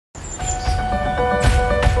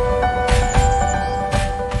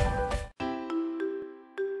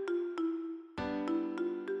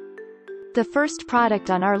The first product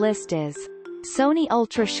on our list is Sony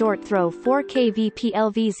Ultra Short Throw 4K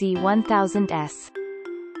Vplvz 1000S.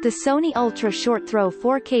 The Sony Ultra Short Throw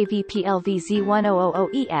 4K Vplvz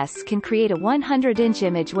 1000ES can create a 100-inch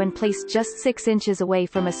image when placed just 6 inches away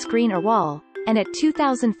from a screen or wall, and at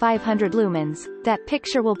 2500 lumens, that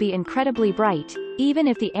picture will be incredibly bright, even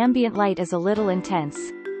if the ambient light is a little intense.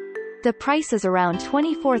 The price is around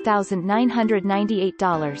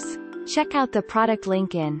 $24,998. Check out the product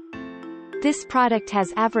link in. This product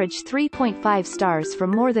has averaged 3.5 stars from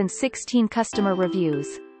more than 16 customer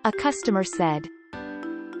reviews. A customer said,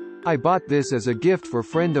 "I bought this as a gift for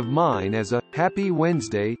friend of mine as a Happy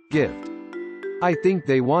Wednesday gift. I think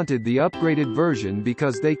they wanted the upgraded version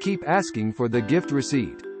because they keep asking for the gift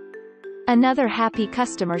receipt." Another happy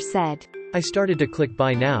customer said, "I started to click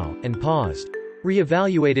buy now, and paused.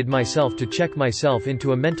 Re-evaluated myself to check myself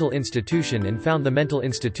into a mental institution and found the mental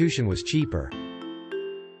institution was cheaper."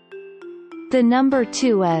 The number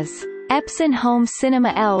 2 is Epson Home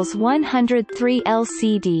Cinema Ls 103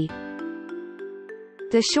 LCD.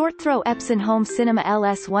 The short-throw Epson Home Cinema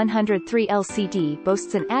LS103 LCD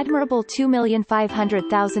boasts an admirable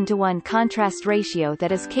 2,500,000 to 1 contrast ratio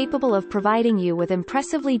that is capable of providing you with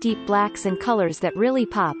impressively deep blacks and colors that really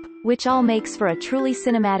pop, which all makes for a truly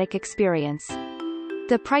cinematic experience.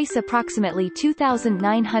 The price approximately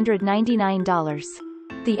 $2,999.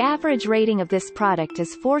 The average rating of this product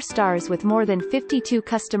is 4 stars with more than 52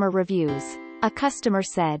 customer reviews. A customer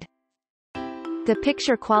said, "The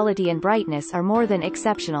picture quality and brightness are more than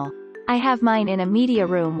exceptional. I have mine in a media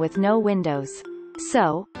room with no windows.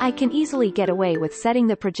 So, I can easily get away with setting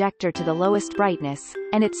the projector to the lowest brightness,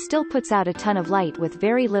 and it still puts out a ton of light with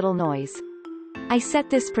very little noise. I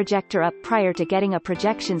set this projector up prior to getting a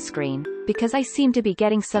projection screen, because I seem to be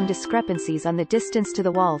getting some discrepancies on the distance to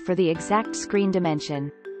the wall for the exact screen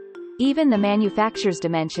dimension. Even the manufacturer's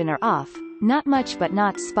dimension are off, not much but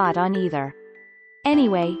not spot on either.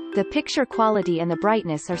 Anyway, the picture quality and the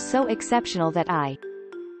brightness are so exceptional that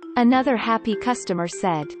Another happy customer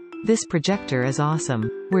said, "This projector is awesome.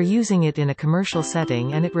 We're using it in a commercial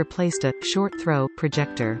setting and it replaced a short-throw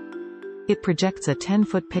projector. It projects a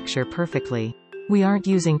 10-foot picture perfectly. We aren't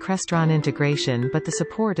using Crestron integration but the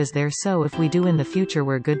support is there, so if we do in the future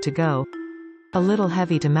we're good to go. A little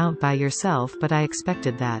heavy to mount by yourself but I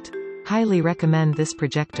expected that. Highly recommend this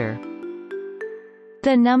projector."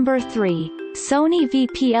 The number 3. Sony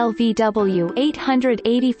Vplvw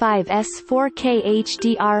 885S 4K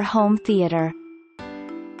HDR Home Theater.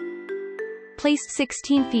 Placed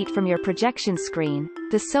 16 feet from your projection screen,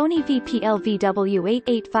 the Sony Vplvw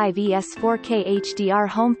 885ES 4K HDR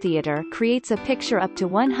Home Theater creates a picture up to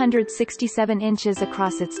 167 inches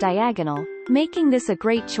across its diagonal, making this a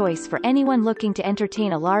great choice for anyone looking to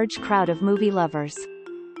entertain a large crowd of movie lovers.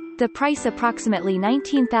 The price approximately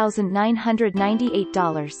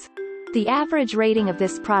 $19,998. The average rating of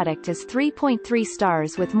this product is 3.3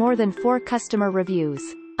 stars with more than 4 customer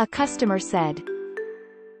reviews. A customer said,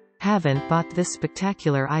 "Haven't bought this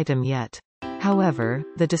spectacular item yet. However,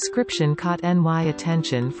 the description caught my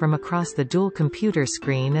attention from across the dual computer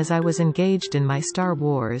screen as I was engaged in my Star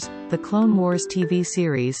Wars, the Clone Wars TV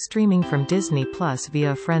series streaming from Disney Plus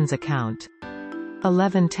via a friend's account.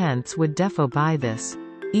 11/10 would defo buy this.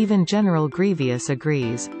 Even General Grievous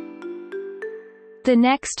agrees." The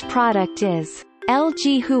next product is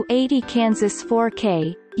LG Hu80 Kansas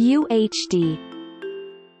 4K UHD.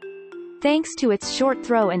 Thanks to its short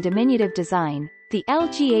throw and diminutive design, the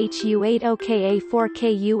LG Hu80Ka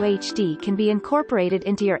 4K UHD can be incorporated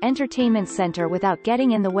into your entertainment center without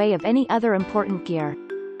getting in the way of any other important gear.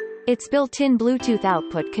 Its built-in Bluetooth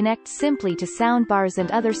output connects simply to soundbars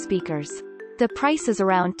and other speakers. The price is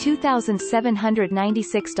around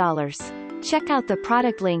 $2,796. Check out the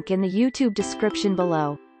product link in the YouTube description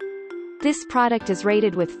below. This product is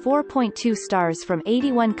rated with 4.2 stars from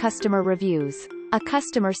 81 customer reviews. A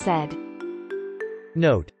customer said,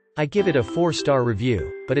 Note: I give it a 4-star review,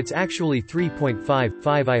 but it's actually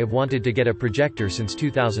 3.55. I have wanted to get a projector since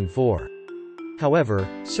 2004. However,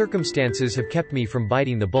 circumstances have kept me from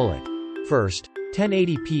biting the bullet. First,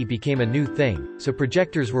 1080p became a new thing, so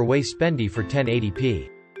projectors were way spendy for 1080p.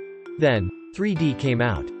 Then, 3D came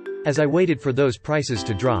out. As I waited for those prices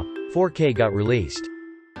to drop, 4K got released.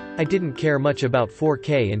 I didn't care much about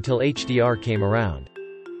 4K until HDR came around.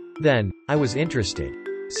 Then, I was interested.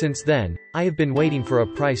 Since then, I have been waiting for a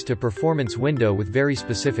price to performance window with very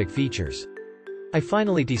specific features. I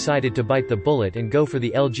finally decided to bite the bullet and go for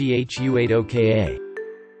the LG Hu80Ka.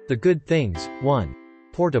 The good things: 1.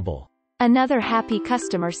 Portable. Another happy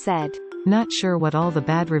customer said, "Not sure what all the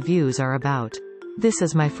bad reviews are about. This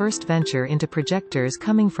is my first venture into projectors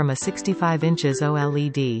coming from a 65 inches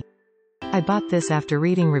OLED. I bought this after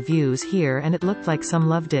reading reviews here and it looked like some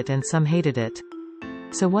loved it and some hated it.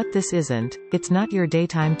 So what this isn't, it's not your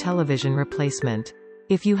daytime television replacement.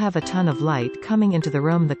 If you have a ton of light coming into the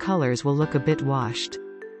room, the colors will look a bit washed.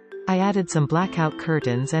 I added some blackout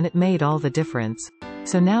curtains and it made all the difference.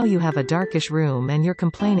 So now you have a darkish room and you're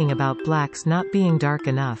complaining about blacks not being dark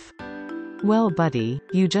enough. Well buddy,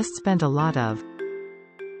 you just spent a lot of.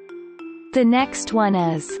 The next one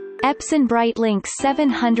is Epson Brightlink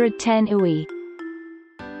 710 UI.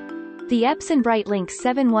 The Epson Brightlink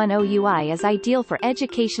 710 UI is ideal for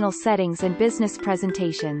educational settings and business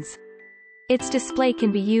presentations. Its display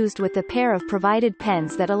can be used with the pair of provided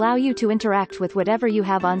pens that allow you to interact with whatever you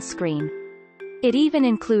have on screen. It even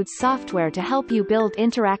includes software to help you build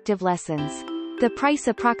interactive lessons. The price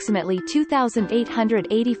approximately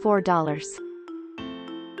 $2,884.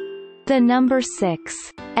 The number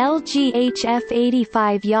 6. LG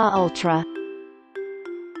HF85JA Ultra.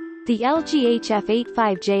 The LG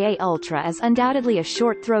HF85JA Ultra is undoubtedly a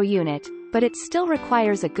short throw unit, but it still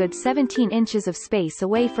requires a good 17 inches of space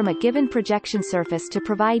away from a given projection surface to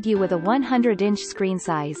provide you with a 100-inch screen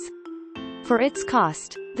size. For its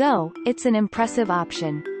cost, though, it's an impressive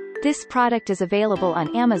option. This product is available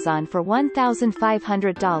on Amazon for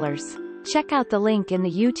 $1,500. Check out the link in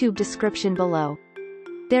the YouTube description below.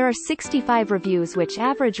 There are 65 reviews which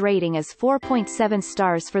average rating is 4.7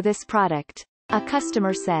 stars for this product. A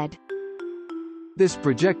customer said, "This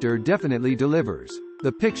projector definitely delivers.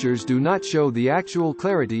 The pictures do not show the actual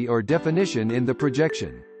clarity or definition in the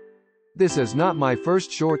projection. This is not my first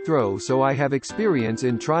short throw, so I have experience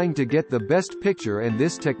in trying to get the best picture, and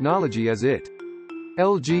this technology is it.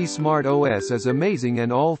 LG Smart OS is amazing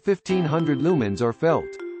and all 1500 lumens are felt.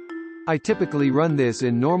 I typically run this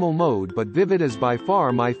in normal mode, but Vivid is by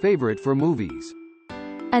far my favorite for movies."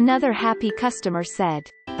 Another happy customer said,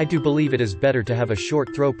 I do believe it is better to have a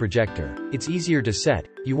short throw projector. It's easier to set,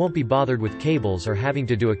 you won't be bothered with cables or having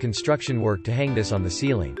to do a construction work to hang this on the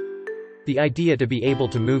ceiling. The idea to be able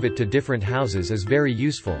to move it to different houses is very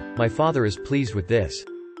useful. My father is pleased with this.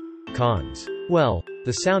 Cons. Well,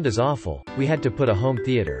 the sound is awful, we had to put a home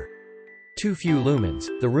theater. Too few lumens,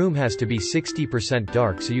 the room has to be 60%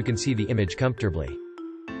 dark so you can see the image comfortably.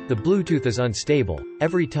 The Bluetooth is unstable,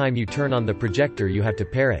 every time you turn on the projector you have to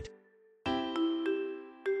pair it.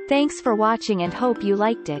 Thanks for watching and hope you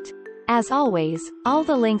liked it. As always, all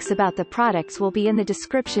the links about the products will be in the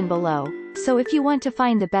description below, so if you want to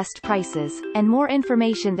find the best prices, and more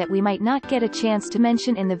information that we might not get a chance to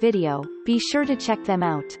mention in the video, be sure to check them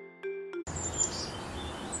out.